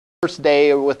first day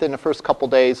or within the first couple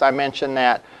days, I mentioned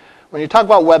that when you talk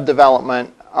about web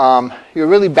development, you're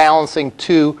really balancing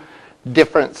two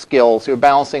different skills. You're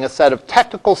balancing a set of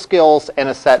technical skills and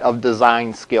a set of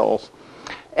design skills.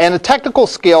 And the technical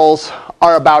skills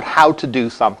are about how to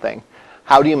do something.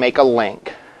 How do you make a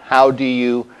link? How do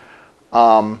you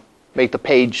make the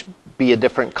page be a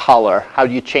different color? How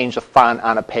do you change the font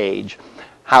on a page?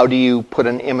 How do you put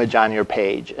an image on your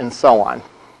page? And so on.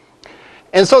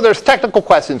 And so there's technical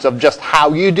questions of just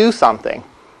how you do something.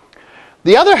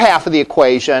 The other half of the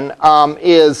equation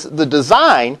is the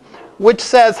design, which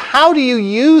says how do you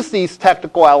use these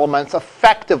technical elements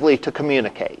effectively to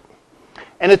communicate.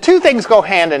 And the two things go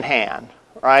hand in hand,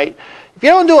 right? If you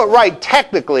don't do it right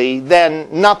technically, then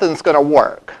nothing's going to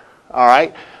work, all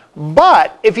right?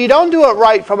 But if you don't do it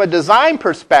right from a design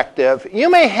perspective,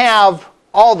 you may have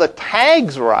all the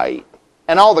tags right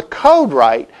and all the code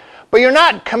right, but you're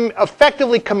not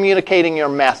effectively communicating your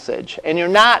message, and you're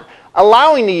not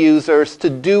allowing the users to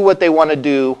do what they want to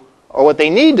do or what they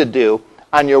need to do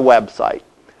on your website.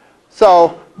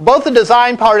 So both the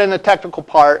design part and the technical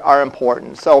part are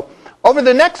important. So over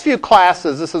the next few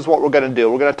classes, this is what we're going to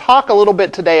do. We're going to talk a little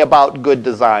bit today about good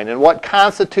design and what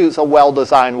constitutes a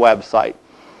well-designed website.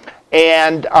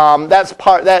 And that's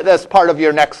part of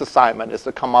your next assignment, is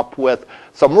to come up with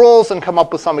some rules and come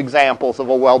up with some examples of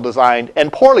a well-designed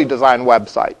and poorly designed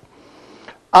website.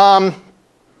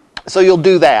 So you'll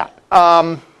do that.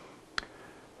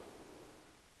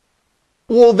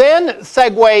 We'll then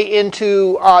segue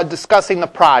into discussing the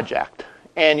project.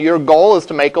 And your goal is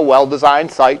to make a well-designed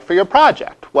site for your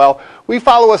project. Well, we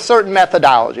follow a certain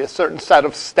methodology, a certain set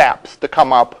of steps to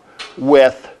come up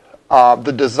with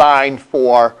the design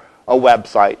for a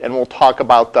website, and we'll talk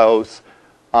about those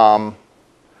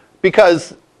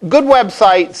because good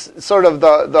websites, sort of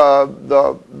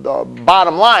the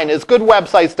bottom line is good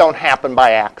websites don't happen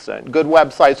by accident. Good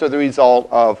websites are the result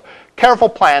of careful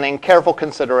planning, careful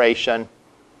consideration,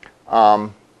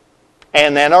 and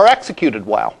then are executed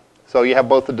well. So you have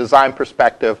both the design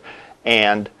perspective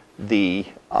and the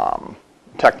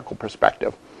technical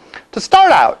perspective. To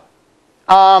start out,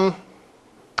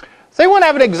 say you want to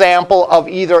have an example of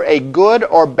either a good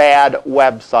or bad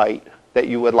website that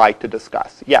you would like to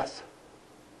discuss. Yes?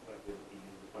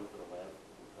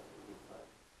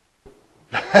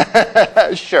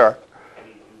 Sure.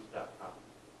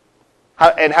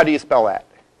 How do you spell that?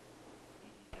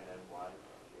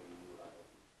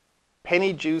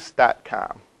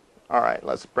 Pennyjuice.com. All right,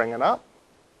 let's bring it up.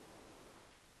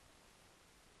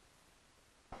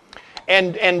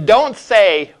 And don't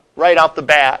say right off the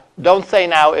bat, don't say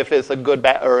now if it's a good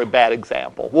or a bad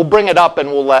example. We'll bring it up and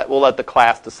we'll let the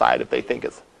class decide if they think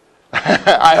it's.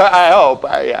 I hope,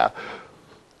 yeah.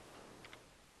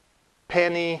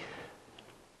 Penny.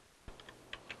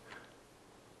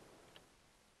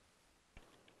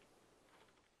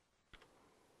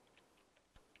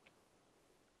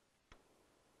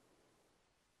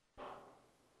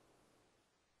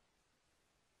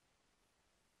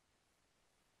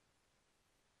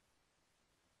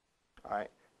 All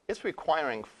right. It's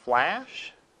requiring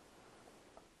Flash.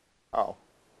 Oh,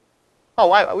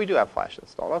 we do have Flash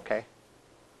installed. Okay.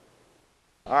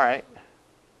 All right.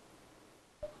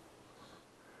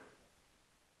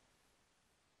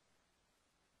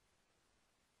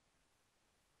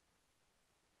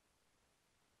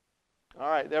 All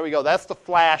right, there we go. That's the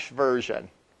Flash version.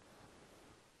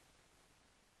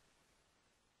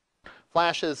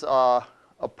 Flash is a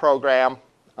program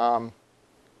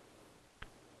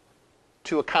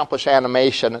to accomplish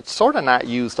animation. It's sort of not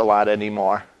used a lot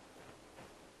anymore.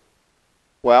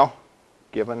 Well,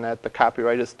 given that the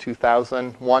copyright is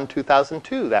 2001,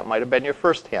 2002, that might have been your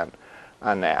first hint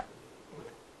on that.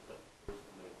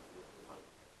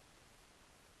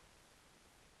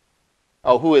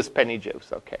 Oh, who is Penny Juice?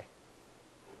 Okay.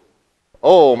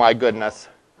 Oh, my goodness.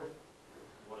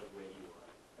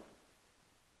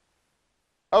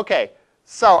 Okay.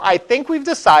 So I think we've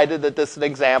decided that this is an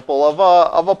example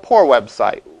of a poor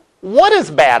website. What is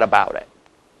bad about it?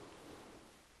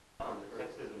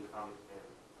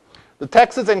 The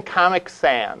text is in Comic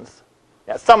Sans.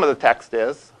 Yeah, some of the text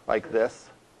is, like this.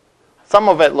 Some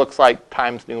of it looks like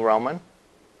Times New Roman.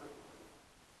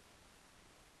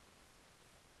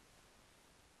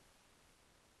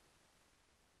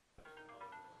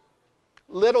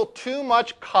 Little too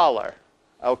much color,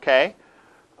 okay?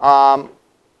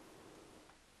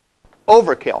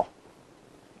 Overkill,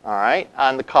 all right,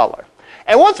 on the color.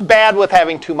 And what's bad with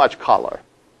having too much color?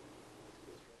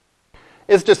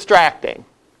 It's distracting,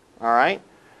 all right?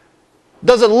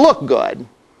 Does it look good?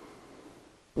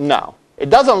 No, it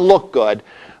doesn't look good,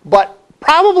 but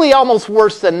Probably almost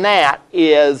worse than that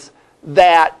is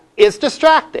that it's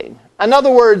distracting. In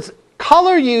other words,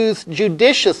 color used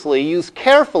judiciously, used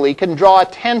carefully, can draw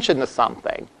attention to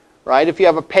something, right? If you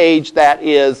have a page that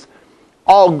is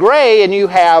all gray and you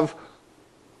have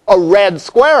a red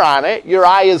square on it, your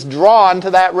eye is drawn to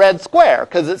that red square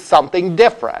because it's something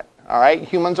different. All right,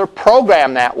 humans are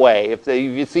programmed that way. If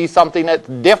you see something that's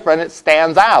different, it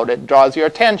stands out. It draws your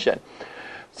attention.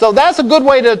 So that's a good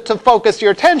way to focus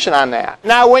your attention on that.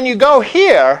 Now, when you go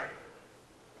here,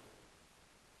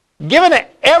 given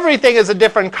that everything is a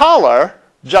different color,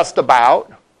 just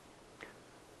about,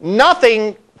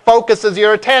 nothing focuses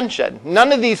your attention.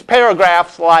 None of these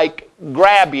paragraphs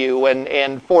grab you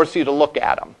and force you to look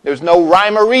at them. There's no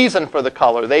rhyme or reason for the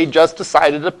color. They just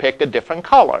decided to pick a different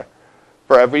color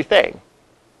for everything.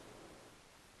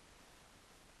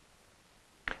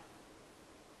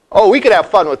 Oh, we could have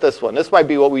fun with this one. This might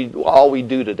be all we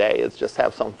do today is just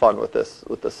have some fun with this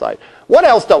site. What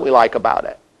else don't we like about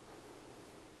it?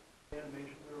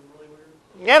 Animations are really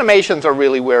weird. Animations are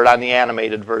really weird on the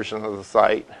animated version of the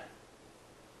site.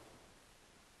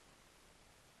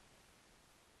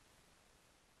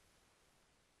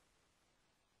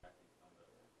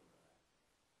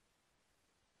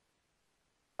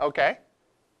 Okay.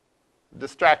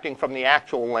 Distracting from the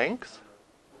actual links.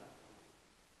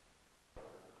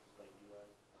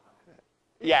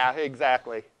 Yeah,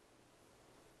 exactly.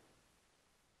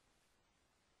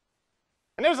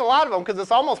 And there's a lot of them because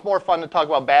it's almost more fun to talk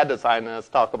about bad design than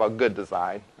to talk about good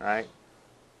design, right?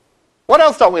 What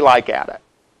else don't we like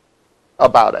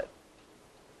about it?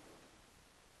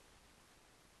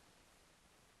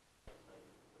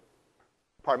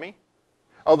 Pardon me?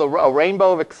 Oh, a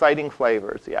rainbow of exciting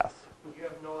flavors, yes. You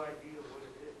have no idea what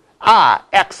it is. Ah,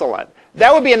 excellent.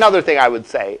 That would be another thing I would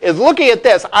say, is looking at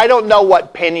this, I don't know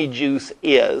what penny juice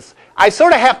is. I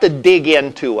sort of have to dig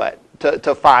into it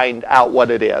to find out what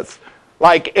it is.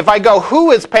 Like, if I go,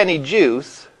 who is penny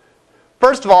juice?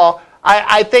 First of all,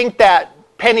 I think that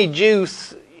penny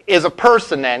juice is a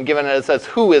person then, given that it says,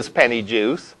 who is penny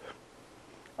juice?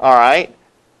 All right.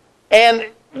 And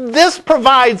this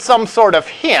provides some sort of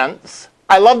hints.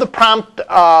 I love the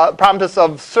promptus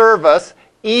of service,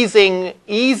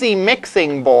 easy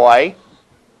mixing boy.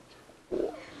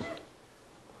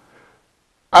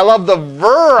 I love the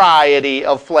variety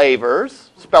of flavors,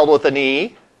 spelled with an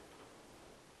E.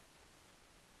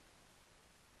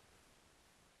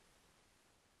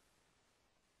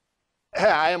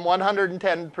 I am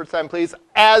 110% pleased.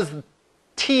 As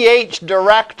TH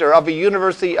director of a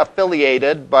university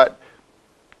affiliated, but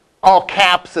all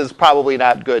caps is probably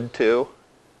not good too.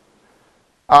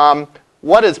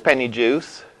 What is penny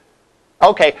juice?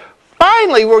 Okay,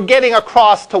 finally we're getting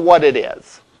across to what it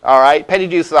is. All right, penny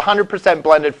juice is 100%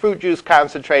 blended fruit juice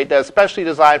concentrate that is specially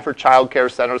designed for child care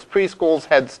centers, preschools,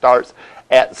 Head Starts,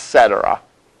 etc.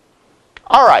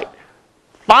 All right,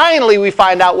 finally we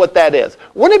find out what that is.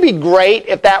 Wouldn't it be great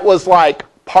if that was like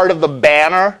part of the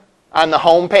banner on the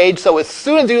home page? So as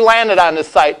soon as you landed on this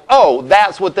site, oh,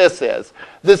 that's what this is.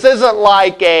 This isn't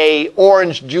like a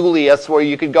Orange Julius where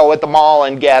you could go at the mall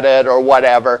and get it or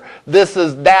whatever.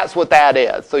 That's what that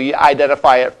is. So you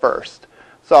identify it first.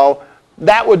 So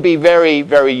that would be very,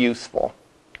 very useful.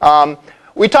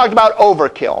 We talked about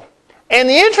overkill. And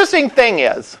the interesting thing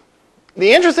is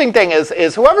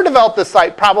whoever developed this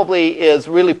site probably is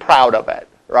really proud of it,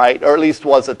 right? Or at least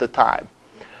was at the time.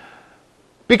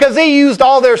 Because they used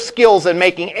all their skills in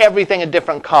making everything a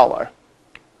different color.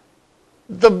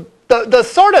 The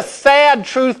sort of sad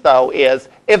truth, though, is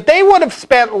if they would have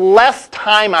spent less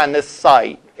time on this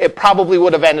site, it probably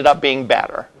would have ended up being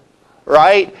better,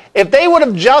 right? If they would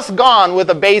have just gone with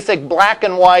a basic black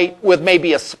and white with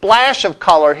maybe a splash of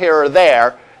color here or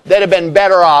there, they'd have been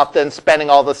better off than spending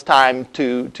all this time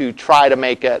to try to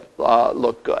make it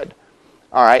look good,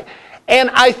 all right? And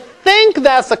I think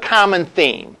that's a common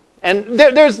theme. And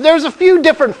there's a few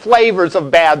different flavors of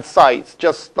bad sites.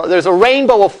 There's a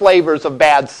rainbow of flavors of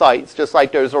bad sites, just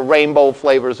like there's a rainbow of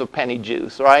flavors of penny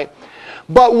juice, right?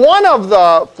 But one of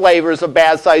the flavors of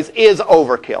bad sites is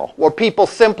overkill, where people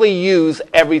simply use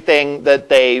everything that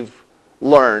they've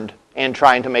learned in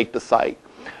trying to make the site.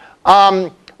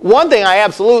 One thing I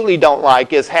absolutely don't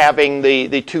like is having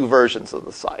the two versions of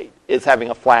the site, is having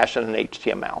a Flash and an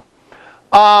HTML.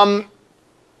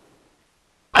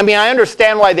 I mean, I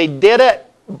understand why they did it,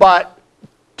 but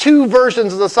two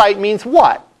versions of the site means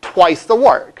what? Twice the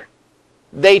work.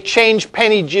 They change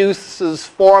penny juice's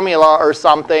formula or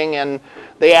something and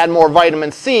they add more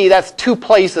vitamin C. That's two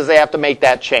places they have to make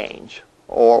that change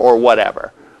or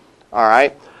whatever. All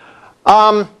right.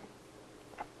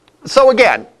 So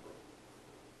again,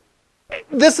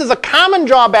 this is a common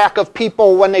drawback of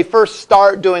people when they first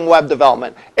start doing web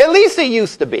development. At least it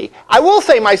used to be. I will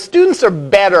say my students are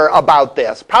better about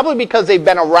this, probably because they've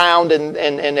been around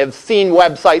and have seen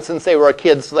websites since they were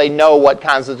kids, so they know what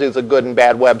constitutes a good and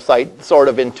bad website sort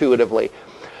of intuitively.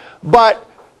 But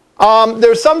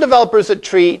there's some developers that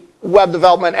treat web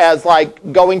development as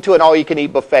like going to an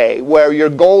all-you-can-eat buffet, where your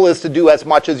goal is to do as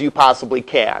much as you possibly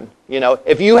can. You know,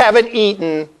 if you haven't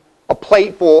eaten a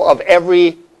plateful of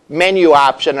every menu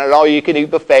option at an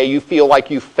all-you-can-eat buffet, you feel like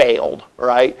you failed,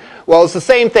 right? Well, it's the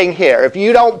same thing here. If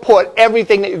you don't put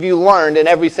everything that you learned in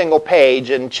every single page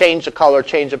and change the color,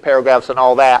 change the paragraphs, and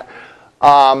all that,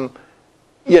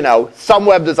 you know, some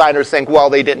web designers think, well,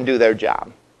 they didn't do their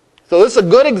job. So this is a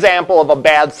good example of a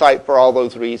bad site for all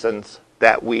those reasons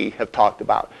that we have talked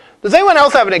about. Does anyone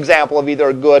else have an example of either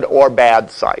a good or bad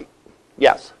site?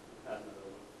 Yes?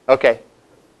 Okay.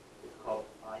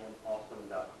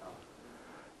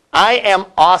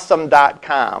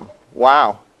 IamAwesome.com.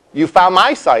 Wow. You found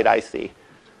my site, I see.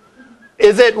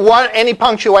 Is it any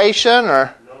punctuation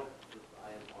or? No, just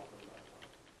IamAwesome.com.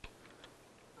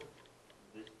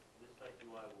 This site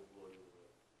UI will blow you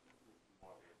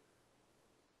away.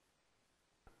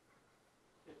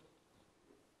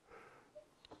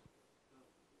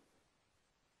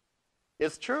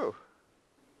 It's true.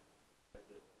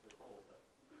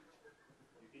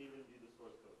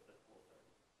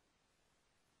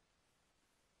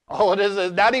 Oh, it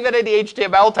is not even any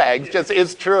HTML tags, just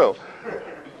it's true.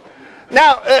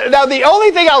 Now, the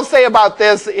only thing I'll say about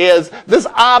this is this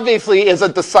obviously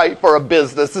isn't the site for a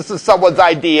business. This is someone's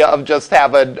idea of just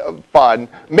having fun.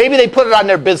 Maybe they put it on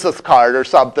their business card or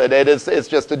something. It's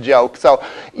just a joke. So,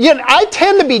 you know, I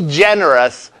tend to be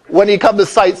generous when you come to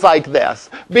sites like this,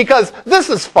 because this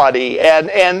is funny,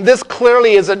 and this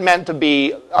clearly isn't meant to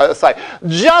be a site.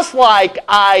 Just like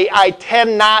I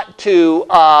tend not to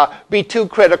be too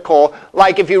critical,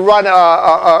 like if you run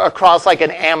across like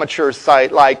an amateur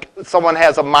site, like someone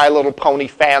has a My Little Pony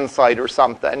fan site or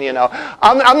something, you know.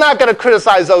 I'm not going to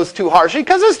criticize those too harshly,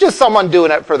 because it's just someone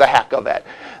doing it for the heck of it.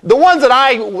 The ones that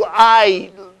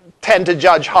I tend to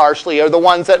judge harshly are the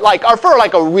ones that like are for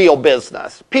like a real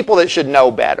business, people that should know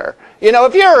better. You know,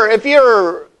 if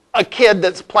you're a kid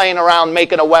that's playing around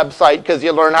making a website because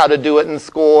you learn how to do it in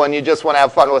school and you just want to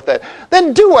have fun with it,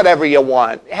 then do whatever you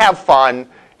want. Have fun.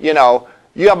 You know,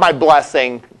 you have my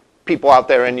blessing, people out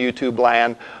there in YouTube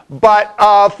land. But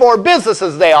for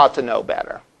businesses, they ought to know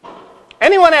better.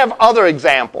 Anyone have other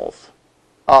examples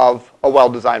of a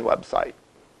well-designed website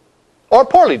or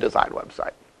poorly designed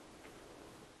website?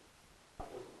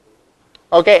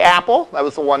 Okay, Apple, that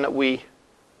was the one that we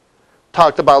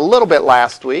talked about a little bit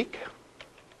last week.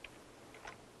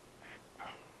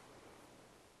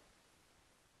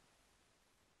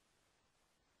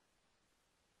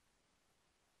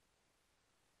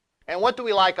 And what do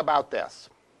we like about this?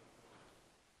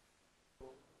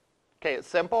 Okay, it's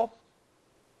simple.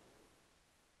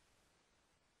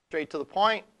 Straight to the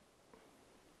point.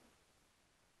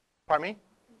 Pardon me?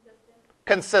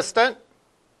 Consistent.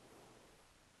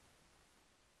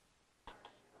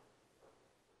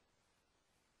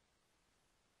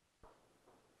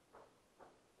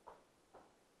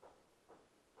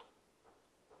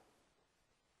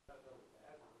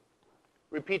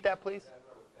 Repeat that, please.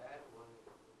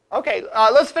 Okay,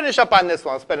 let's finish up on this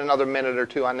one. I'll spend another minute or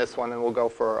two on this one, and we'll go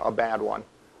for a bad one.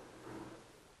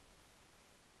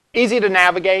 Easy to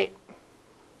navigate.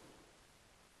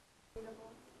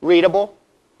 Readable.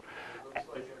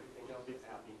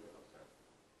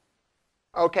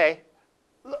 Okay.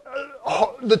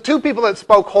 The two people that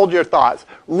spoke, hold your thoughts.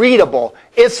 Readable.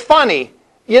 It's funny.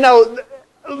 You know,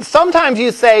 sometimes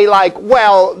you say, like,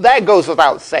 well, that goes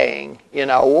without saying. You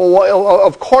know, well,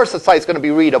 of course the site's going to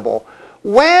be readable.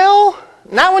 Well,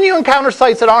 not when you encounter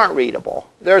sites that aren't readable.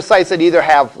 There are sites that either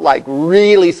have, like,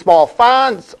 really small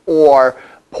fonts or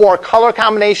poor color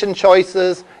combination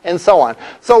choices and so on.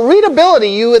 So readability,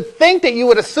 you would think that you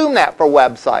would assume that for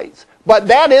websites. But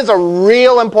that is a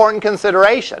real important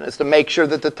consideration, is to make sure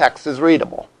that the text is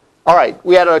readable. All right,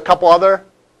 we had a couple other?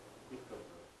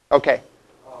 Okay.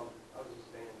 I was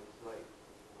just saying, it's like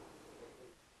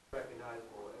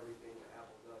recognizable, everything that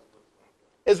Apple does looks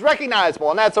like that. Is recognizable,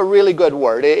 and that's a really good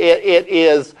word. It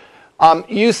is.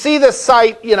 You see the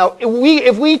site, you know,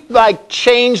 if we like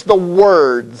change the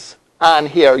words on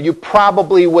here, you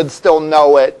probably would still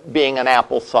know it being an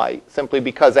Apple site, simply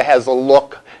because it has a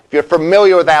look. If you're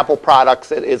familiar with Apple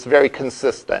products, it's very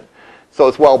consistent. So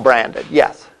it's well branded.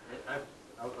 Yes? I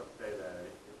was about to say that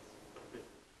it's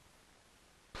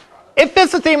product, It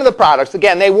fits the theme of the products.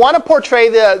 Again, they want to portray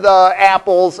the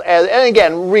apples, as, and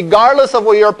again, regardless of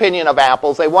what your opinion of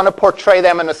apples, they want to portray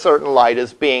them in a certain light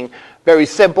as being very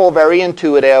simple, very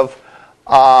intuitive,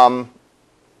 and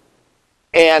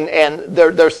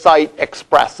their site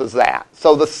expresses that.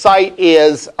 So the site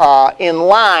is in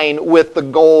line with the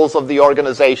goals of the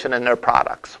organization and their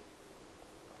products.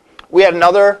 We had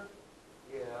another.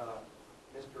 Yeah,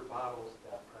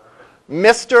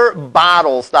 MrBottles.com.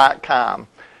 MrBottles.com.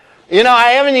 You know,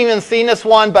 I haven't even seen this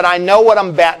one, but I know what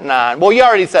I'm betting on. Well, you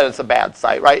already said it's a bad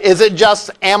site, right? Is it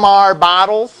just MR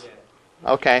Bottles?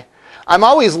 Yeah. Okay. I'm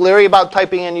always leery about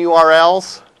typing in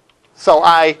URLs, so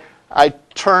I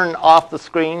turn off the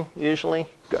screen usually.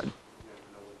 Good.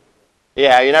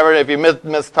 Yeah, you never, if you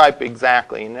mistype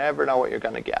exactly, you never know what you're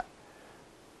going to get.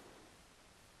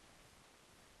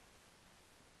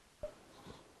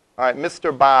 All right,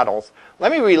 Mr. Bottles.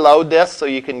 Let me reload this so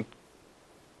you can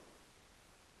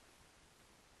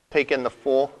take in the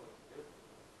full.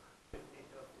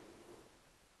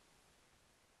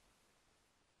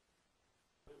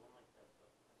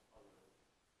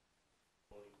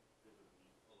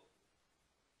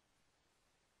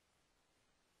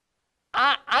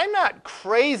 I'm not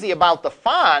crazy about the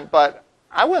font, but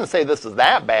I wouldn't say this is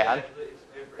that bad. It's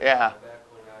different. Yeah. Back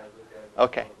when I looked at it,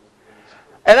 Okay.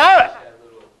 And I, had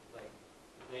little like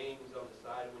names on the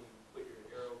side when you put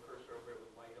your arrow cursor over it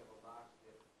would light up a box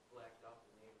that blacked out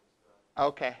the name and stuff.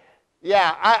 okay.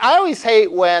 Yeah, I always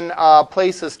hate when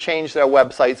places change their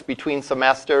websites between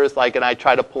semesters, like, and I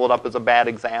try to pull it up as a bad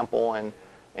example, and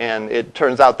it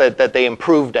turns out that they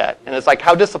improved it. And it's like,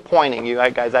 how disappointing. You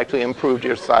guys actually improved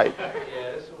your site. Yeah,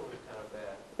 this one was kind of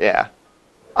bad.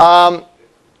 Yeah.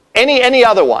 Any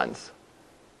other ones?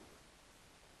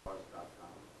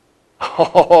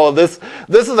 Oh, this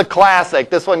is a classic.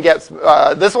 This one gets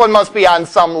this one must be on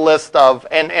some list of,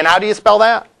 and how do you spell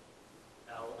that?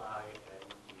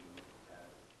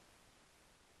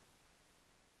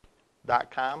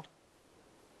 .com.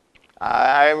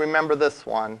 I remember this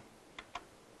one.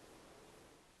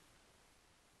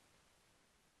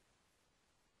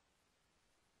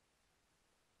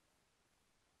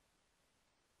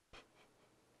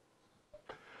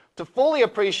 To fully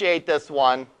appreciate this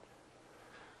one,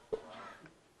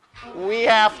 we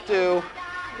have to,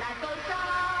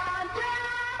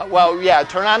 well, yeah,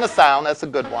 turn on the sound. That's a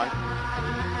good one.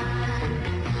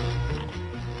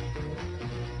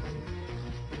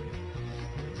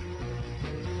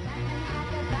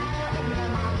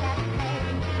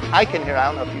 I can hear it. I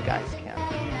don't know if you guys can.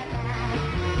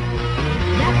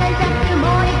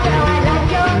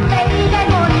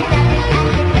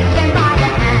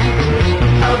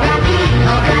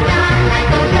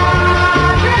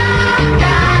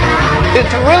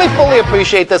 To really fully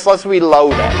appreciate this, let's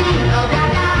reload it.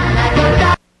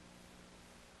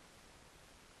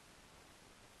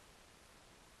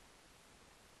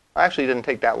 Actually, it didn't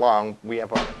take that long. We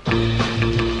have a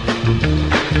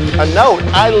note.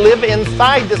 I live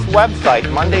inside this website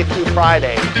Monday through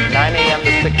Friday, 9 a.m.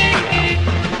 to 6 p.m.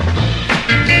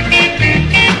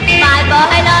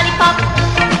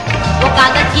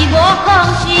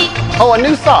 Oh, a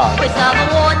new song.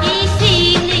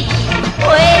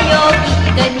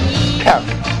 Yeah.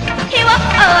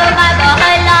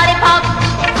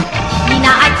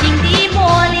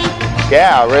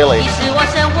 Yeah, really.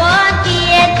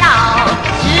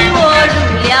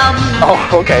 Oh,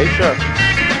 okay, sure.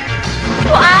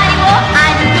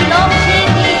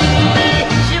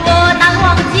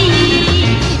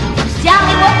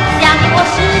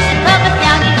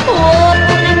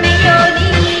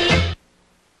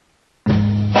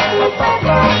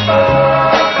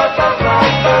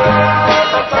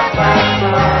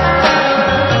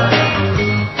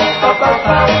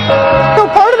 So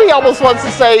part of me almost wants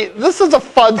to say, this is a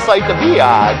fun site to be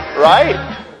on,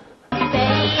 right?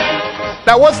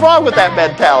 Now, what's wrong with that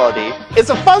mentality? It's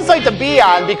a fun site to be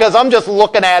on because I'm just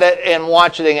looking at it and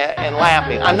watching it and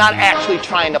laughing. I'm not actually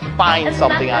trying to find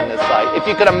something on this site. If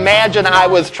you could imagine I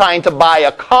was trying to buy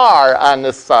a car on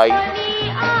this site,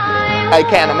 I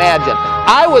can't imagine.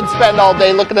 I would spend all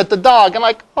day looking at the dog and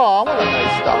like, oh, what a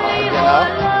nice dog, you know?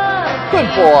 Good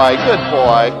boy, good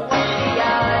boy.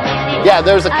 Yeah,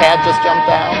 there's a cat just jumped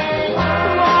down.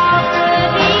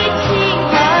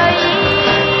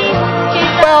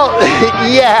 Well,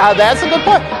 yeah, that's a good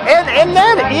point. And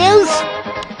that is,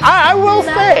 I will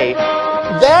say,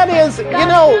 that is, you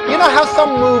know how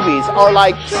some movies are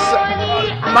like,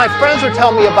 my friends were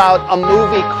telling me about a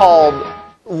movie called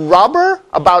Rubber,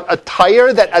 about a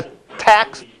tire that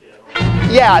attacks,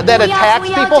 yeah, that attacks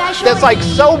people, that's like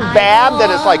so bad that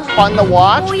it's like fun to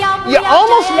watch. You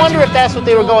almost wonder if that's what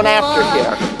they were going after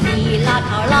here.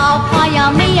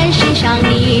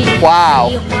 Wow.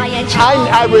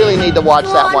 I really need to watch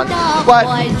that one. But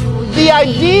the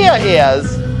idea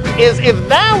is if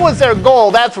that was their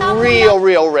goal, that's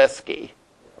real risky,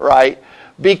 right?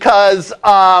 Because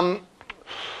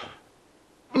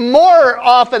more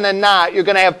often than not, you're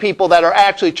going to have people that are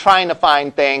actually trying to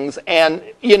find things and,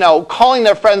 calling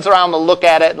their friends around to look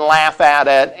at it and laugh at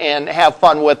it and have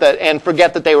fun with it and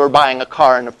forget that they were buying a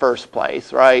car in the first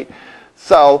place, right?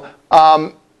 So,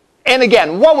 and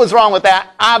again, what was wrong with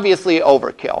that? Obviously,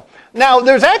 overkill. Now,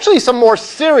 there's actually some more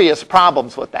serious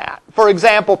problems with that. For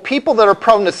example, people that are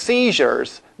prone to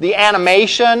seizures, the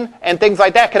animation and things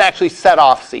like that can actually set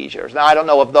off seizures. Now, I don't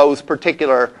know if those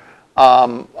particular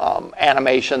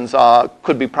animations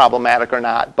could be problematic or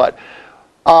not, but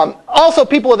also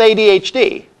people with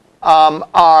ADHD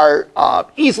are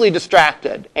easily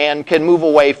distracted and can move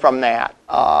away from that,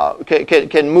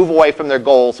 can move away from their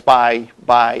goals by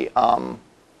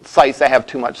sites that have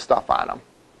too much stuff on them.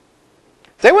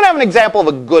 Does anyone have an example of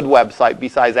a good website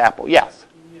besides Apple? Yes.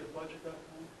 You need a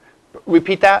budget.com?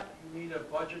 Repeat that? You need a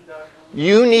budget.com?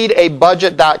 You need a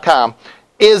budget.com.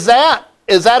 Is that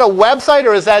a website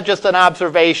or is that just an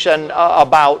observation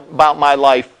about my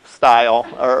lifestyle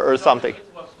or something?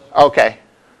 Okay.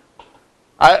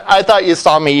 I thought you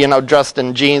saw me, dressed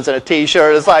in jeans and a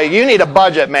t-shirt. It's like, you need a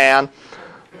budget, man.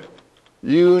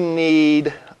 You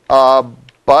need a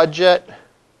budget.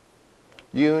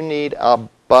 You need a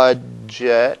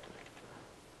budget.com.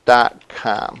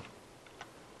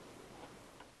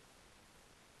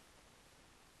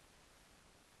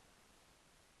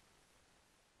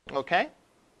 Okay.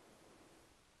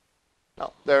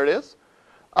 No, there it is.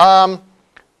 I'm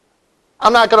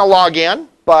not going to log in,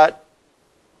 but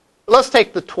let's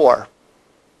take the tour.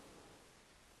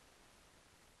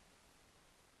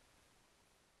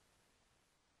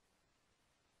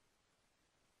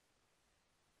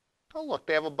 Oh, look,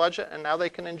 they have a budget, and now they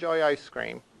can enjoy ice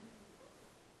cream.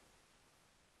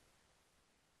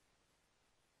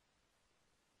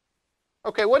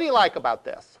 Okay, what do you like about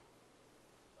this?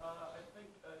 I think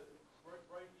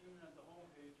right even at the home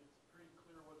page, it's pretty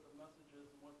clear what the message is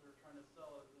and what they're trying to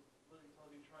sell. It's literally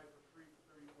telling you try for free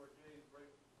for 34 days, right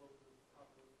below the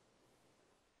top of it.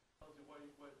 Tells you what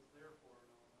it's there for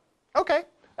and all that. Okay,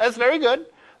 that's very good.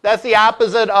 That's the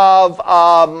opposite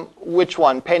of which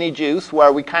one? Penny Juice,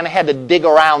 where we kind of had to dig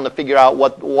around to figure out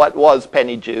what was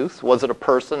Penny Juice. Was it a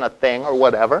person, a thing, or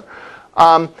whatever?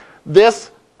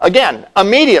 This, again,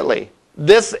 immediately,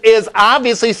 this is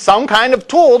obviously some kind of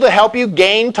tool to help you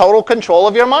gain total control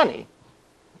of your money.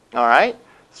 All right?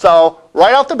 So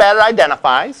right off the bat, it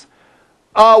identifies.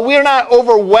 We're not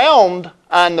overwhelmed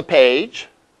on the page.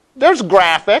 There's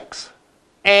graphics.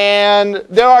 And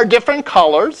there are different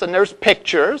colors, and there's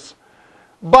pictures,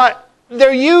 but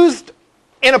they're used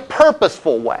in a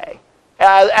purposeful way,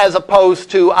 as opposed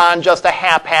to on just a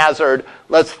haphazard,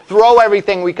 let's throw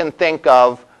everything we can think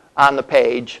of on the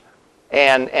page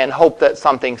and hope that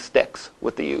something sticks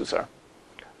with the user.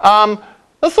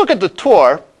 Let's look at the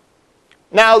tour.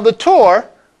 Now, the tour,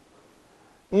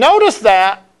 notice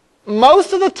that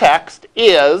most of the text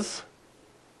is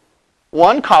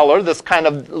one color. This kind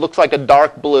of looks like a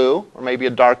dark blue or maybe a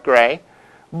dark gray.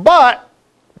 But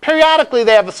periodically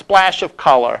they have a splash of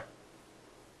color.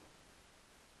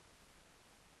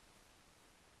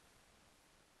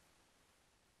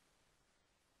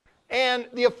 And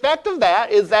the effect of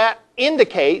that is that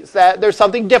indicates that there's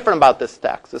something different about this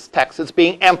text. This text is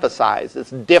being emphasized.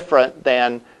 It's different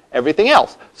than everything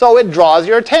else. So it draws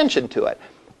your attention to it.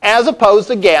 As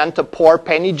opposed, again, to poor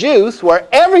Penny Juice, where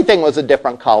everything was a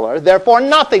different color, therefore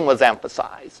nothing was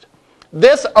emphasized.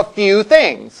 This, a few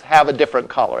things have a different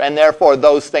color, and therefore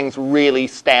those things really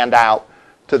stand out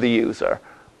to the user.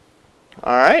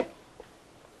 All right?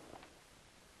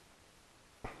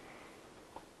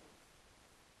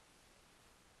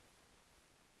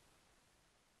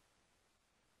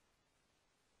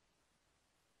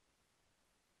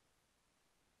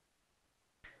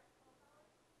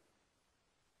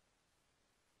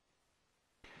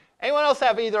 Anyone else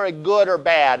have either a good or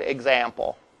bad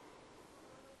example?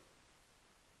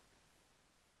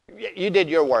 You did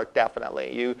your work,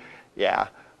 definitely. Yeah.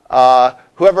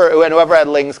 Whoever had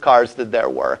Ling's cars did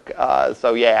their work.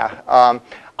 So yeah.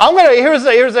 Here's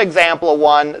an example of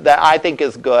one that I think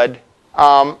is good,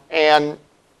 and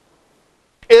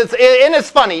it's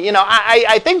funny.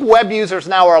 I think web users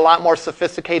now are a lot more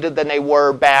sophisticated than they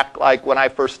were back, like when I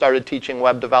first started teaching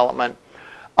web development.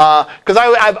 Because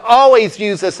I've always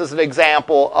used this as an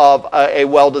example of a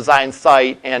well-designed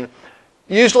site, and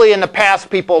usually in the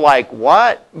past people like,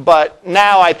 what? But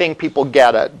now I think people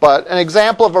get it. But an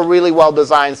example of a really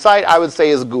well-designed site, I would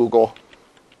say, is Google.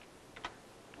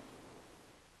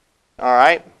 All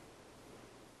right?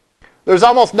 There's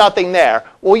almost nothing there.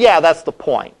 Well, yeah, that's the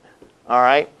point. All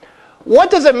right?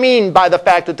 What does it mean by the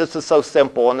fact that this is so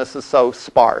simple and this is so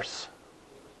sparse?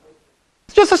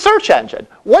 It's just a search engine.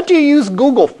 What do you use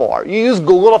Google for? You use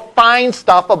Google to find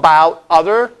stuff about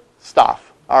other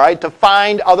stuff, all right, to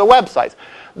find other websites.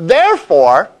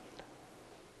 Therefore,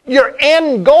 your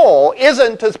end goal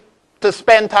isn't to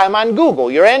spend time on Google.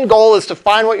 Your end goal is to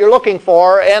find what you're looking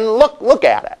for and look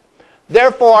at it.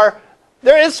 Therefore,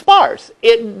 there is sparse.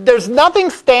 There's nothing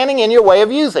standing in your way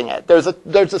of using it. There's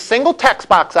a single text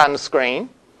box on the screen,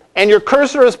 and your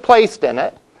cursor is placed in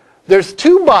it. There's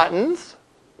 2 buttons.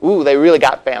 Ooh, they really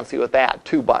got fancy with that,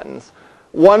 2 buttons.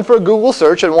 One for Google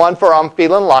search and one for I'm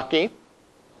feeling lucky,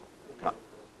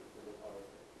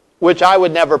 which I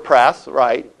would never press,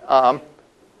 right?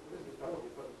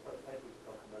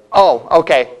 Oh,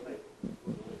 okay.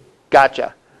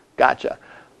 Gotcha.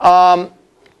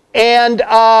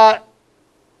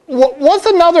 What's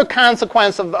another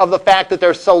consequence of the fact that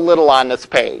there's so little on this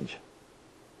page?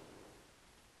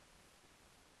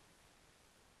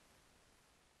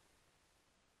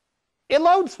 It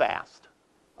loads fast.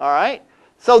 All right?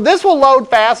 So this will load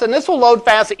fast, and this will load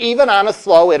fast even on a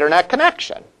slow internet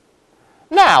connection.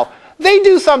 Now, they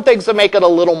do some things to make it a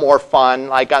little more fun,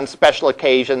 like on special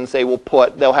occasions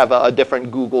they'll have a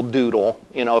different Google Doodle,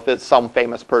 you know, if it's some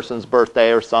famous person's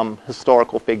birthday or some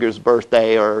historical figure's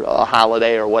birthday or a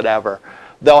holiday or whatever.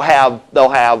 They'll have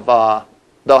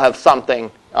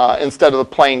something instead of the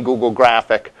plain Google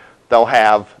graphic. They'll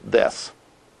have this.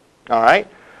 All right.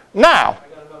 Now. I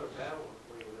got another bad one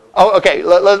for you, though. Oh, okay.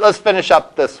 Let's finish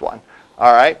up this one.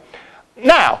 All right.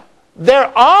 Now,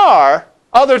 there are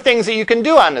other things that you can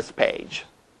do on this page.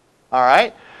 All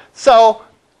right? So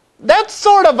that's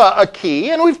sort of a key,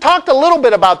 and we've talked a little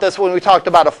bit about this when we talked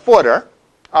about a footer,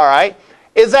 all right,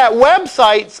 is that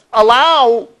websites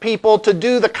allow people to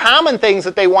do the common things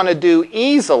that they want to do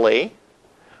easily,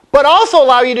 but also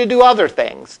allow you to do other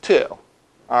things too.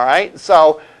 All right?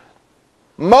 So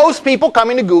most people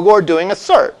coming to Google are doing a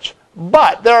search,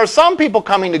 but there are some people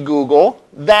coming to Google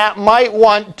that might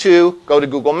want to go to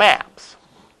Google Maps,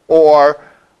 or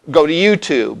go to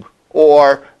YouTube,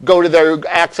 or go to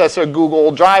access their Google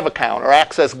Drive account, or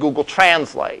access Google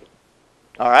Translate.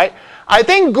 All right? I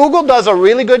think Google does a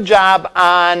really good job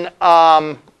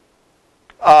on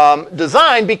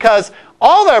design because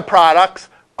all their products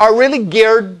are really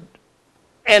geared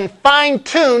and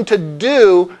fine-tuned to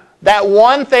do that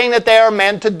one thing that they are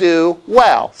meant to do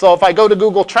well. So if I go to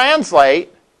Google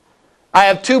Translate, I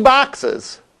have 2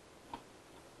 boxes,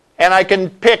 and I can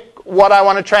pick what I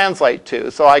want to translate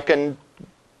to. So I can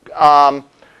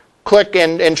click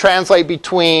and translate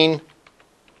between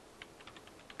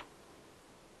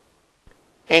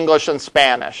English and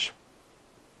Spanish.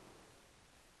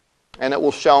 And it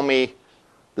will show me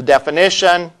the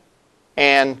definition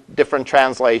and different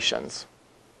translations.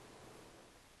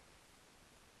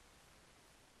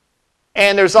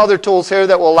 And there's other tools here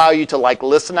that will allow you to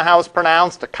listen to how it's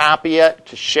pronounced, to copy it,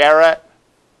 to share it.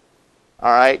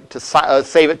 All right, to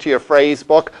save it to your phrase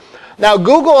book. Now,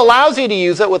 Google allows you to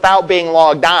use it without being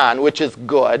logged on, which is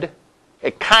good.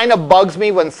 It kind of bugs me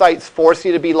when sites force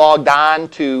you to be logged on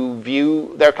to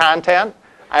view their content.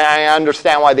 I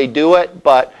understand why they do it,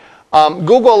 but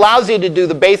Google allows you to do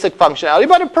the basic functionality,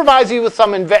 but it provides you with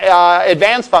some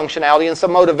advanced functionality and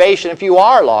some motivation if you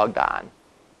are logged on.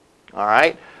 All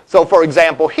right? So, for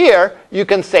example, here, you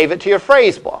can save it to your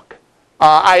phrase book.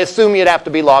 I assume you'd have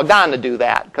to be logged on to do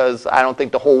that because I don't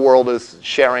think the whole world is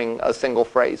sharing a single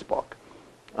phrase book.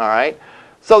 All right?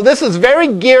 So this is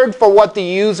very geared for what the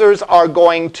users are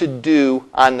going to do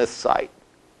on this site.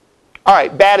 All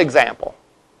right, bad example.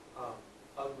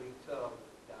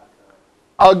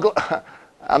 uglytub.com.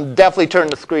 I'm definitely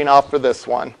turning the screen off for this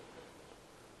one.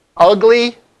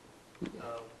 Ugly.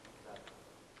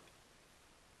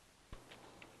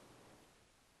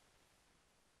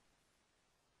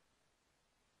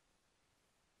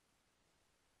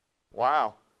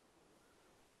 Wow.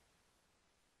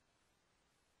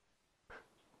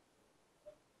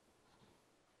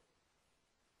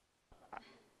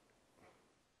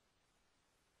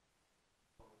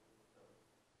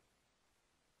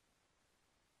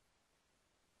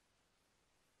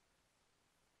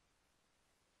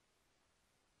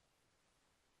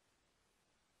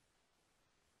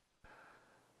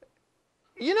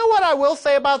 You know what I will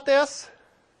say about this?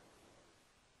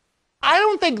 I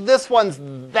don't think this one's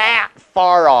that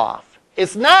far off.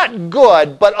 It's not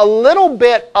good, but a little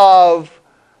bit of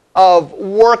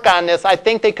work on this, I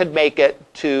think they could make it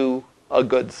to a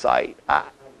good site.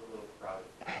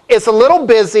 It's a little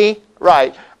busy,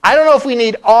 right. I don't know if we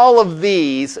need all of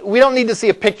these. We don't need to see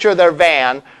a picture of their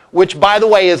van, which, by the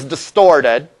way, is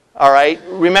distorted. All right.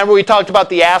 Remember we talked about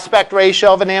the aspect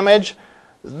ratio of an image?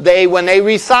 When they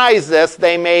resized this,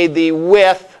 they made the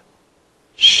width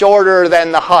shorter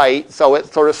than the height, so it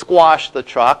sort of squashed the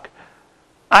truck.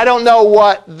 I don't know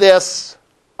what this,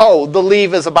 oh, the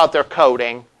leave is about their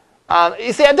coating.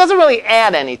 You see, it doesn't really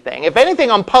add anything. If anything,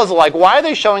 I'm puzzled, like, why are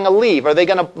they showing a leave? Are they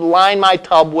going to line my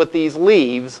tub with these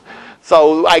leaves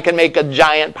so I can make a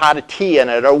giant pot of tea in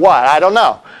it or what? I don't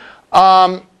know.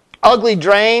 Ugly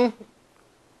drain.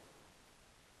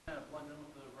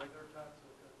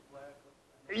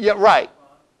 Yeah, right,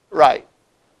 right.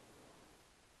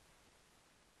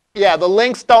 Yeah, the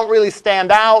links don't really stand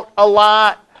out a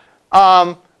lot.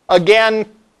 Again,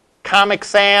 Comic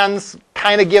Sans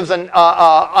kind of gives an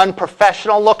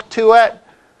unprofessional look to it.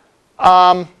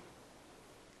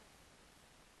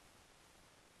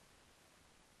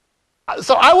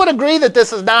 So I would agree that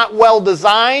this is not well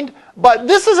designed, but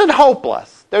this isn't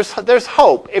hopeless. There's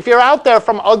hope. If you're out there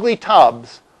from ugly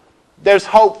tubs, there's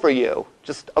hope for you.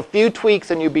 Just a few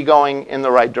tweaks and you'd be going in the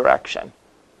right direction.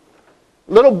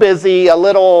 A little busy, a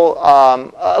little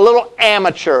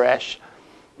amateurish.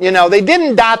 You know, they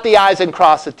didn't dot the I's and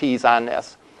cross the T's on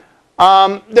this.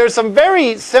 There's some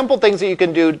very simple things that you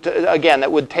can do, again,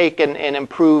 that would take and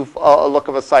improve a look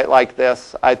of a site like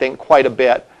this, I think, quite a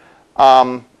bit,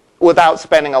 without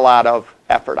spending a lot of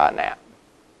effort on that.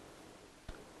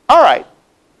 All right.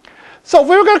 So if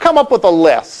we were going to come up with a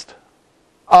list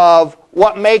of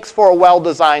what makes for a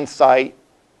well-designed site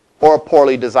or a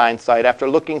poorly designed site after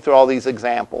looking through all these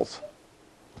examples,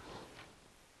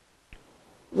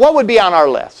 what would be on our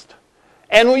list?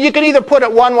 And you can either put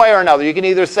it one way or another. You can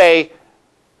either say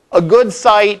a good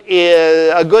site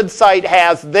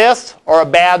has this, or a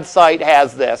bad site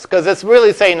has this, because it's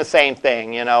really saying the same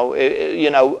thing. You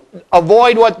know,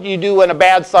 avoid what you do in a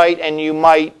bad site, and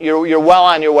you're well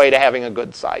on your way to having a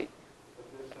good site.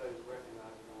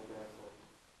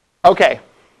 Okay.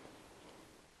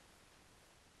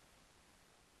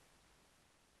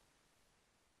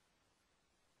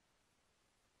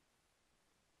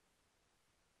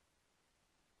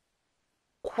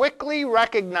 Quickly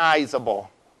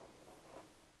recognizable.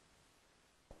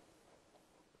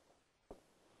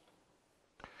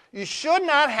 You should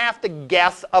not have to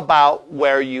guess about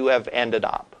where you have ended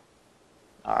up.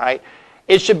 All right?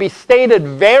 It should be stated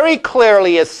very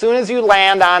clearly as soon as you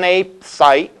land on a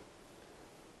site.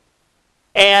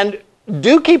 And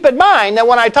do keep in mind that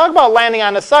when I talk about landing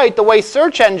on a site, the way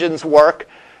search engines work,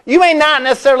 you may not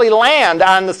necessarily land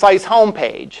on the site's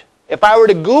homepage. If I were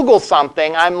to Google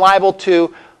something, I'm liable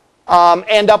to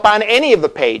end up on any of the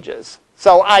pages.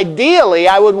 So ideally,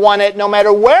 I would want it, no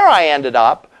matter where I ended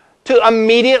up, to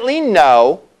immediately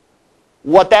know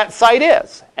what that site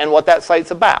is and what that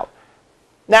site's about.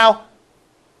 Now,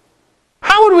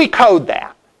 how would we code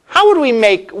that? How would we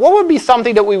what would be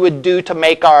something that we would do to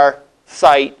make our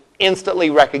site instantly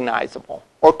recognizable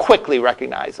or quickly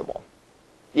recognizable?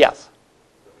 Yes?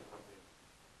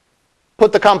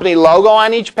 Put the company logo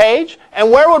on each page.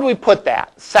 And where would we put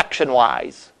that,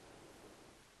 section-wise,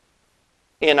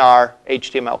 in our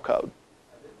HTML code?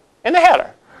 In the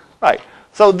header. Right.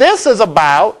 So this is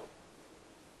about,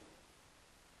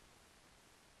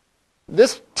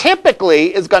 this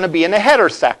typically is going to be in the header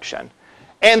section.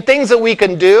 And things that we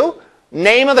can do,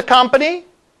 name of the company,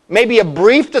 maybe a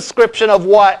brief description of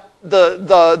what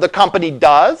the company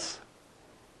does.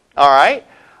 All right.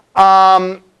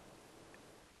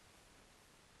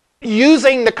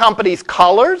 Using the company's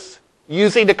colors,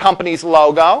 using the company's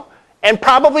logo, and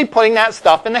probably putting that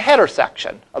stuff in the header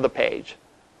section of the page.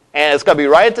 And it's going to be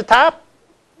right at the top.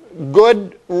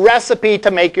 Good recipe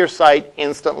to make your site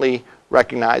instantly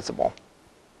recognizable.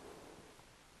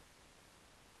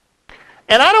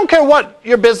 And I don't care what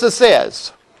your business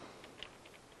is.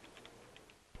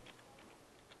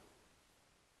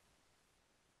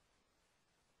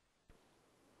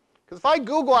 Because if I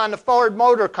Google on the Ford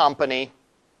Motor Company,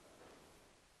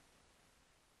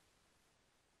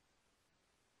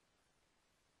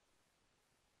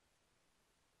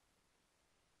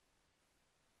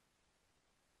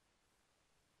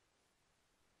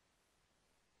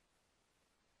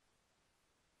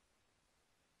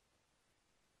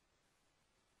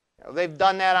 they've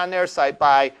done that on their site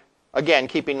by, again,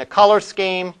 keeping the color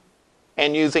scheme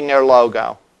and using their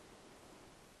logo.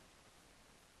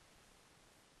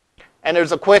 And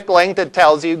there's a quick link that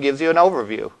gives you an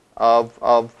overview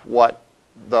of what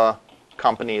the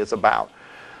company is about.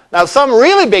 Now, some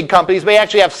really big companies may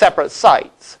actually have separate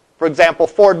sites. For example,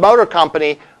 Ford Motor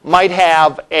Company might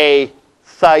have a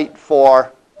site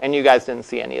for, and you guys didn't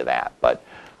see any of that, but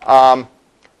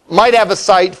might have a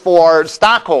site for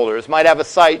stockholders, might have a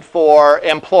site for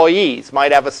employees,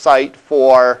 might have a site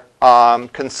for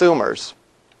consumers.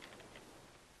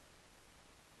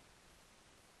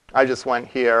 I just went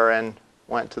here and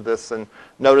went to this, and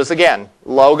notice again,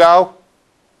 logo,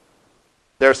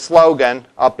 their slogan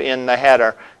up in the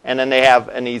header, and then they have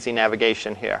an easy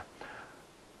navigation here.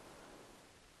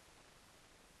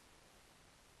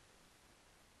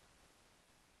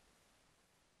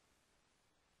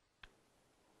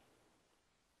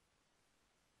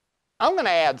 I'm going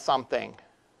to add something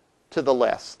to the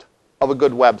list of a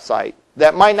good website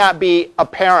that might not be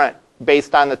apparent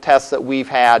based on the tests that we've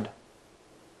had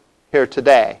here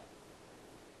today.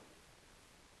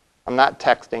 I'm not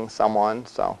texting someone,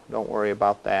 so don't worry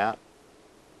about that.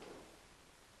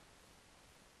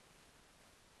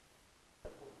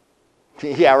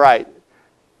 Yeah, right.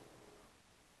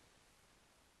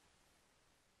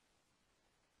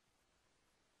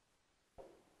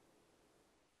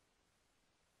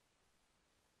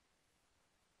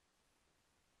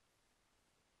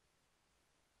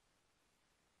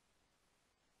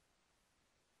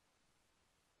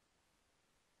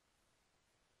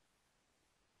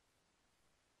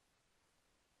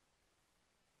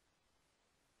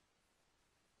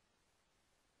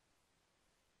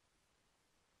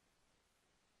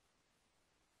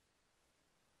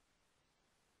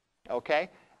 Okay?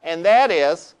 And that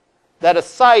is that a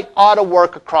site ought to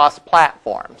work across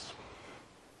platforms.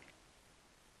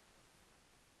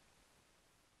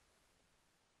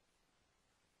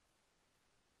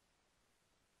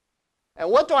 And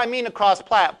what do I mean across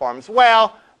platforms?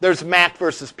 Well, there's Mac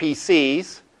versus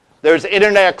PCs. There's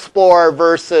Internet Explorer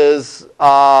versus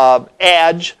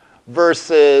Edge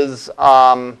versus,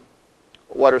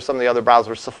 what are some of the other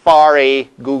browsers? Safari,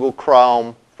 Google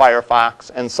Chrome,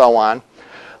 Firefox, and so on.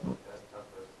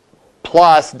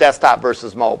 Plus desktop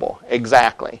versus mobile,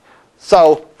 exactly.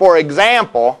 So, for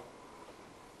example,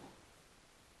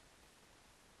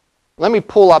 let me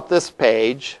pull up this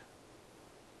page.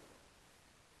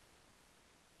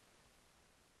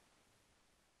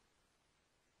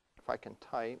 If I can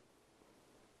type.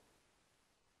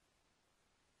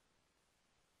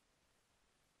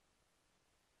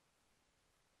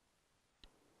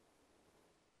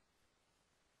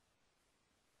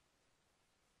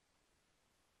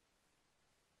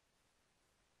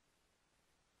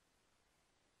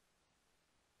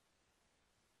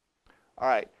 All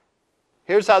right,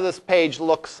 here's how this page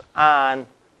looks on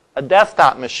a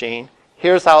desktop machine.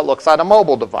 Here's how it looks on a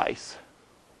mobile device.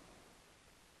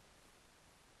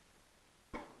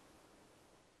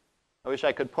 I wish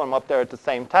I could put them up there at the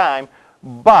same time,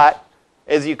 but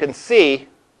as you can see,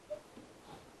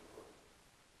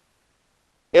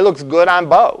 it looks good on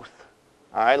both.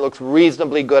 All right, it looks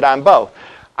reasonably good on both.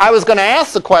 I was going to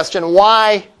ask the question,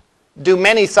 why do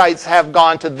many sites have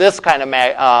gone to this kind of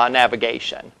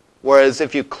navigation? Whereas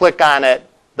if you click on it,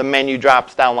 the menu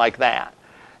drops down like that.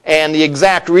 And the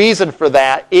exact reason for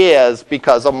that is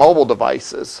because of mobile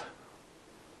devices.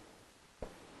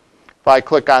 If I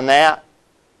click on that,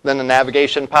 then the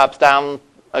navigation pops down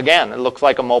again. It looks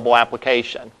like a mobile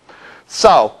application.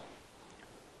 So,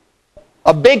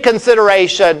 a big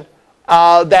consideration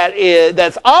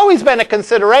that's always been a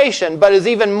consideration, but is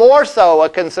even more so a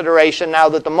consideration now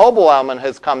that the mobile element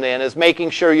has come in, is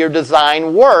making sure your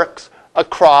design works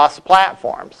across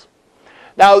platforms.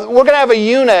 Now, we're going to have a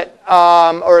unit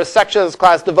or a section of this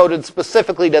class devoted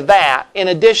specifically to that. In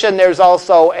addition, there's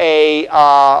also a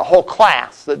whole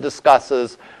class that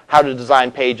discusses how to design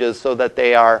pages so that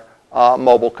they are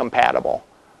mobile compatible.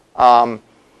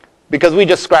 Because we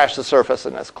just scratched the surface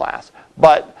in this class.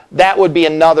 But that would be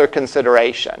another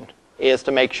consideration, is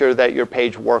to make sure that your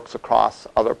page works across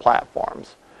other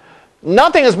platforms.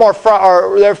 Nothing is more,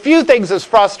 or there are few things as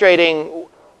frustrating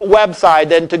website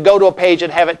than to go to a page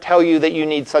and have it tell you that you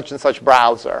need such and such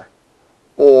browser.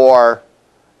 Or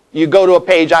you go to a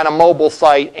page on a mobile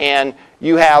site and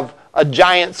you have a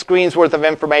giant screen's worth of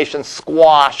information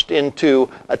squashed into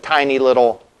a tiny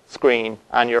little screen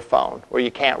on your phone where you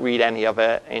can't read any of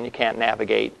it and you can't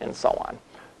navigate and so on.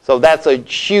 So that's a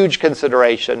huge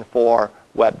consideration for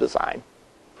web design.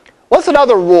 What's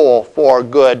another rule for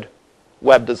good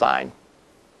web design?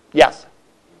 Yes?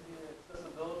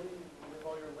 Accessibility, with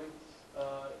all your links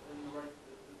in the right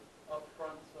up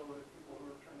front, so that people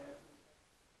who are trying to access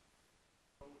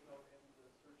without having to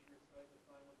search your site to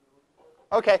find what they're looking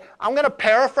for. Okay, I'm going to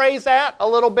paraphrase that a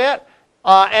little bit.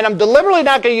 And I'm deliberately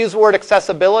not going to use the word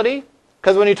accessibility,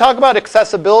 because when you talk about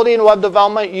accessibility in web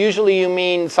development, usually you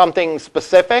mean something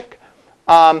specific.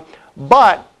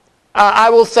 But I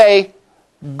will say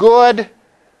good,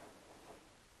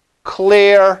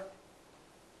 clear,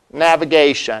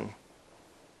 navigation.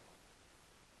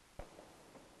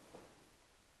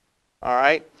 All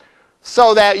right?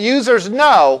 So that users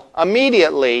know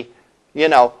immediately, you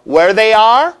know, where they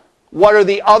are, what are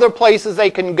the other places they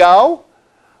can go,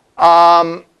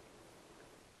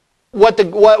 what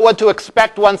to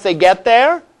expect once they get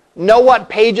there, know what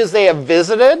pages they have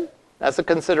visited. That's a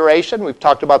consideration. We've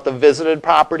talked about the visited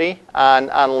property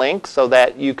on links so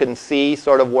that you can see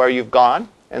sort of where you've gone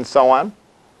and so on.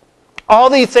 All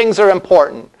these things are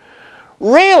important.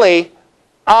 Really,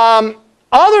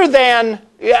 other than,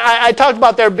 I talked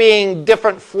about there being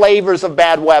different flavors of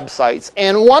bad websites.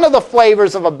 And one of the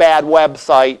flavors of a bad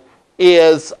website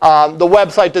is the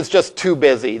website that's just too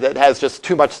busy, that has just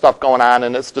too much stuff going on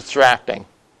and it's distracting.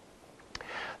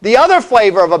 The other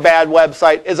flavor of a bad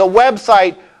website is a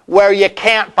website where you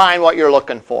can't find what you're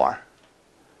looking for.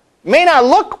 It may not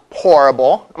look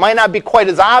horrible, it might not be quite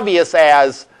as obvious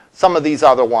as some of these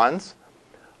other ones,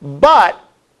 but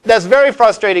that's very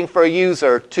frustrating for a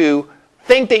user to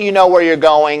think that you know where you're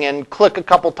going and click a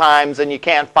couple times and you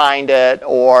can't find it,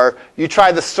 or you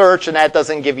try the search and that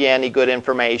doesn't give you any good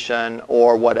information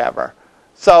or whatever.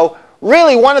 So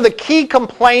really one of the key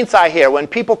complaints I hear when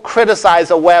people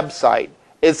criticize a website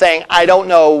is saying, I don't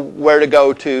know where to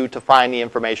go to find the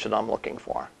information I'm looking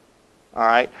for. All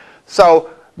right?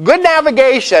 So good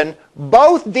navigation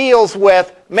both deals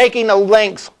with making the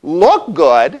links look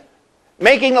good,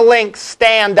 making the links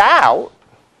stand out,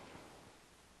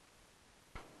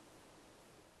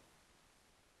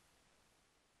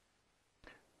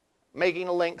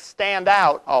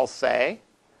 I'll say,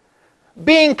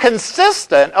 being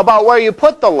consistent about where you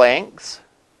put the links,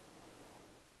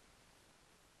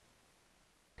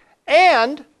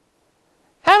 and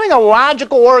having a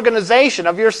logical organization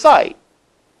of your site.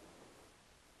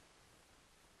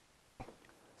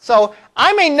 So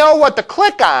I may know what to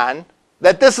click on,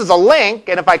 that this is a link,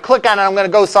 and if I click on it, I'm going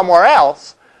to go somewhere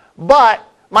else. But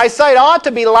my site ought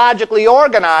to be logically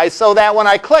organized so that when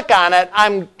I click on it,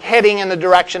 I'm heading in the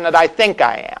direction that I think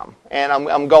I am. And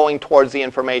I'm going towards the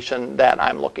information that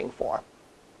I'm looking for.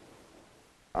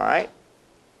 All right?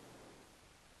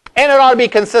 And it ought to be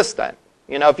consistent.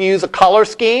 You know, if you use a color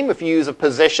scheme, if you use a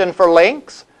position for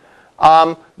links,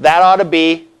 that ought to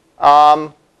be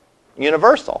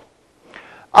universal.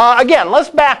 Again, let's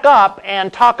back up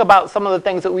and talk about some of the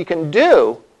things that we can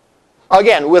do,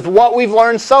 again, with what we've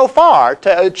learned so far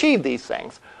to achieve these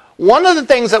things. One of the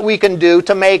things that we can do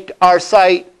to make our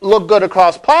site look good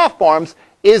across platforms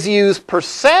is use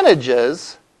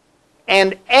percentages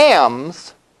and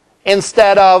ems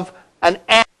instead of an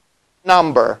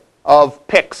number of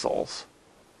pixels.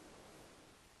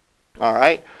 All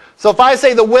right? So if I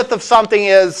say the width of something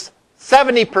is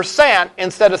 70%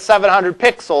 instead of 700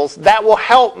 pixels, that will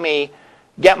help me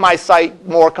get my site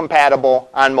more compatible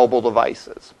on mobile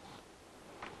devices.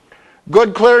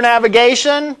 Good, clear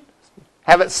navigation,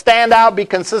 have it stand out, be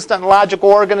consistent, logical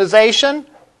organization,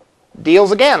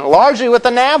 deals again largely with the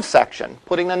nav section,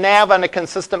 putting the nav in a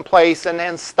consistent place and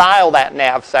then style that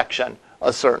nav section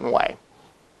a certain way.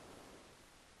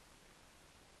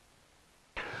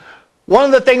 One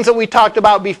of the things that we talked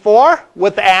about before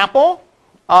with Apple,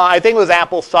 I think it was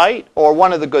Apple's site or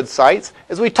one of the good sites,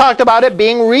 is we talked about it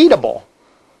being readable.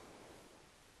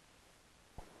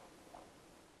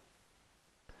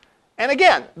 And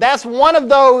again, that's one of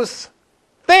those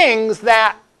things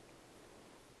that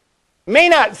may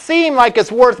not seem like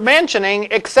it's worth mentioning,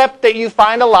 except that you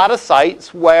find a lot of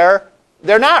sites where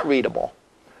they're not readable.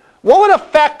 What would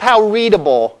affect how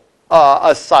readable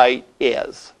a site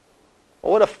is?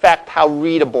 What would affect how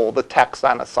readable the text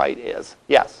on a site is?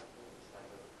 Yes?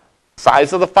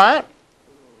 Size of the font?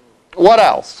 What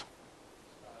else?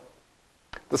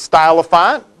 The style of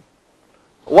font?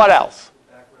 What else?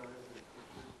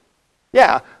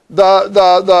 Yeah.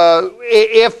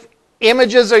 If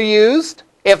images are used,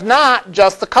 if not,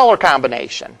 just the color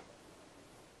combination.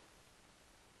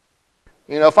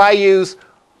 You know, if I use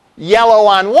yellow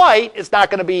on white, it's not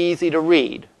going to be easy to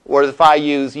read. Whereas if I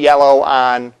use yellow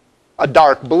on a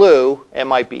dark blue, it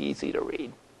might be easy to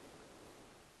read.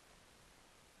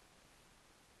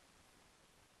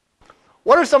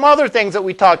 What are some other things that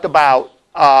we talked about?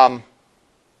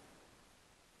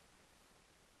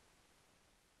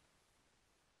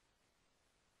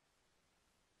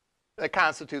 That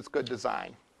constitutes good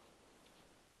design.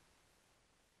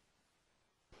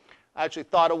 I actually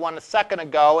thought of one a second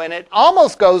ago, and it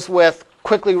almost goes with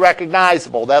quickly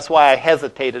recognizable. That's why I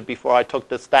hesitated before I took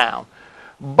this down.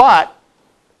 But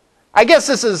I guess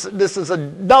this is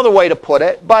another way to put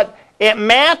it, but it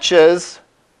matches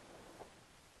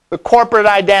the corporate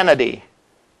identity.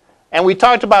 And we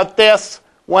talked about this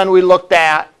when we looked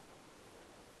at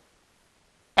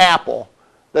Apple,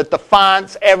 that the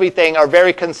fonts, everything are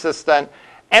very consistent.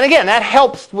 And again, that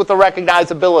helps with the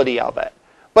recognizability of it.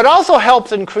 But also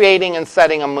helps in creating and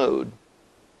setting a mood.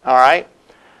 All right?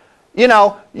 You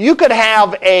know, you could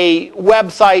have a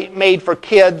website made for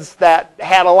kids that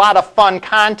had a lot of fun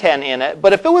content in it,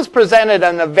 but if it was presented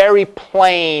in a very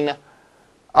plain,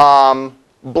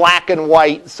 black and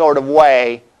white sort of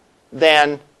way,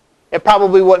 then it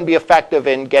probably wouldn't be effective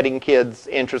in getting kids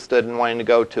interested and wanting to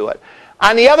go to it.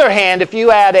 On the other hand, if you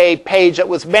had a page that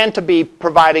was meant to be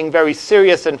providing very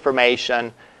serious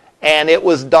information, and it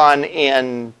was done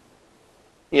in,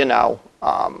 you know,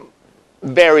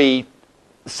 very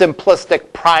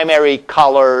simplistic primary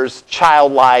colors,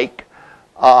 childlike,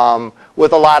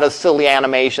 with a lot of silly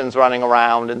animations running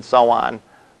around and so on.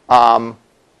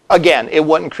 Again, it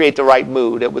wouldn't create the right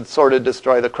mood. It would sort of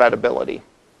destroy the credibility.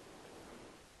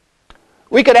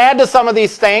 We could add to some of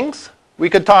these things. We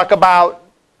could talk about,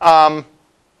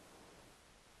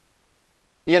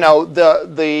 you know,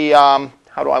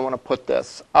 how do I want to put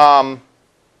this?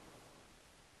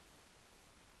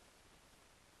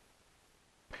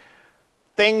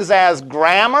 Things as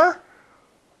grammar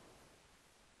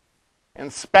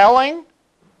and spelling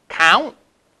count.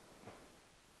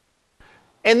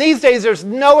 And these days there's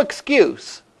no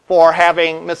excuse for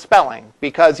having misspelling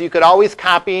because you could always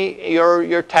copy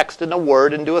your text into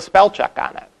Word and do a spell check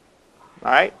on it.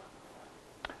 All right?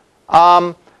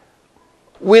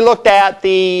 We looked at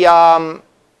again,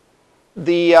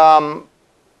 the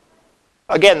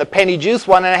penny juice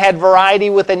one, and it had variety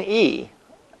with an E.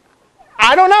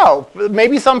 I don't know.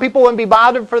 Maybe some people wouldn't be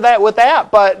bothered with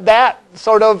that, but that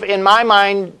sort of, in my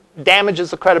mind, damages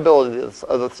the credibility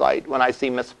of the site when I see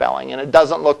misspelling, and it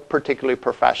doesn't look particularly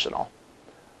professional.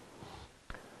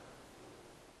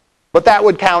 But that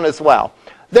would count as well.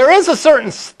 There is a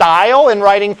certain style in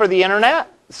writing for the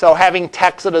internet, so having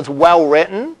text that is well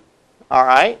written, all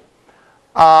right?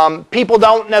 People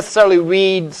don't necessarily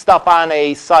read stuff on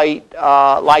a site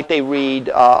like they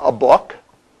read a book,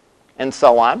 and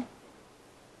so on.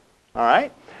 All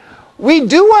right? We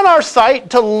do want our site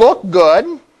to look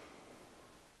good,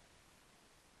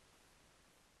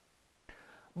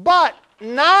 but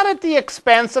not at the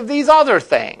expense of these other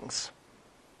things.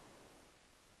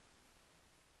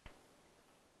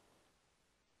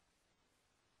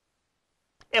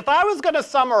 If I was going to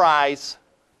summarize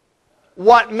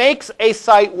what makes a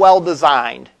site well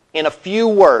designed in a few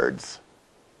words,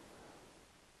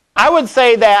 I would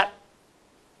say that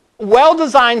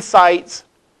well-designed sites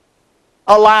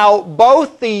allow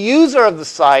both the user of the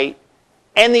site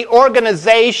and the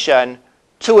organization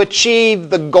to achieve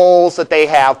the goals that they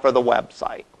have for the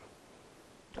website.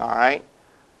 All right?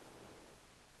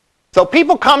 So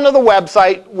people come to the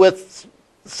website with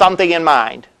something in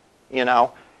mind, you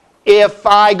know. If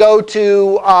I go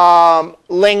to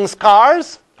Ling's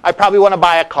Cars, I probably want to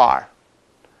buy a car.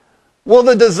 Will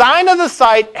the design of the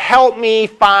site help me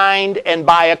find and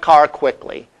buy a car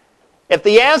quickly? If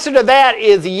the answer to that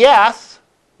is yes,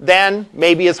 then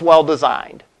maybe it's well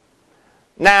designed.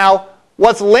 Now,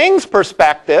 what's Ling's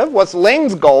perspective? What's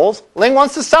Ling's goals? Ling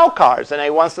wants to sell cars, and he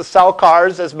wants to sell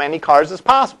cars, as many cars as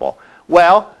possible.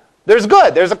 Well, there's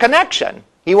a connection.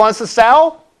 He wants to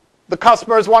sell, the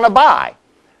customers want to buy.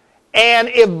 And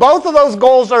if both of those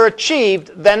goals are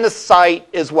achieved, then the site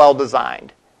is well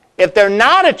designed. If they're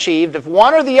not achieved, if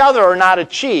one or the other are not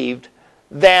achieved,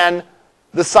 then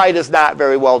the site is not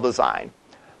very well designed.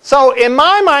 So in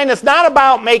my mind, it's not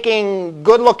about making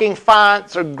good-looking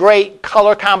fonts or great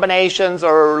color combinations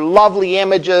or lovely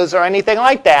images or anything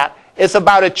like that. It's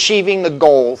about achieving the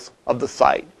goals of the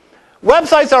site.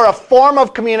 Websites are a form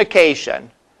of communication.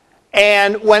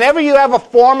 And whenever you have a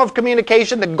form of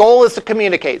communication, the goal is to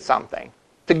communicate something,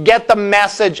 to get the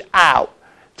message out,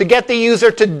 to get the user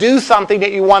to do something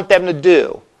that you want them to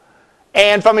do.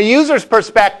 And from a user's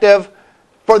perspective,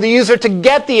 for the user to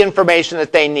get the information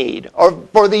that they need, or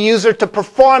for the user to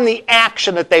perform the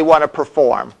action that they want to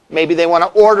perform. Maybe they want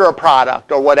to order a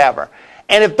product or whatever.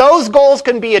 And if those goals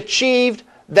can be achieved,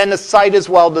 then the site is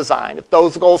well designed. If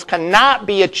those goals cannot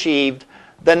be achieved,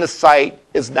 then the site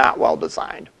is not well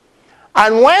designed.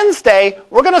 On Wednesday,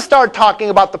 we're going to start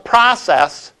talking about the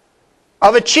process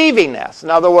of achieving this. In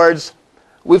other words,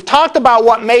 we've talked about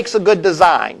what makes a good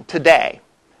design today.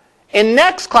 In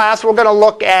next class, we're going to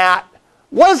look at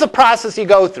what is the process you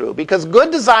go through? Because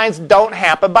good designs don't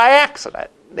happen by accident.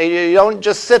 You don't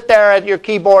just sit there at your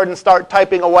keyboard and start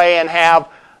typing away and have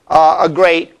a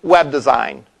great web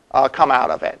design come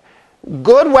out of it.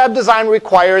 Good web design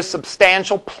requires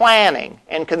substantial planning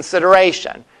and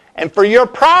consideration. And for your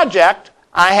project,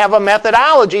 I have a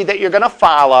methodology that you're going to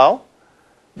follow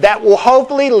that will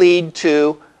hopefully lead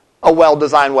to a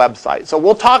well-designed website. So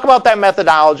we'll talk about that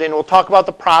methodology, and we'll talk about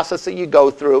the process that you go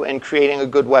through in creating a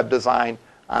good web design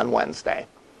on Wednesday.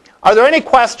 Are there any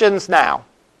questions now?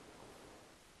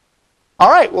 All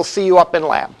right, we'll see you up in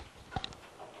lab.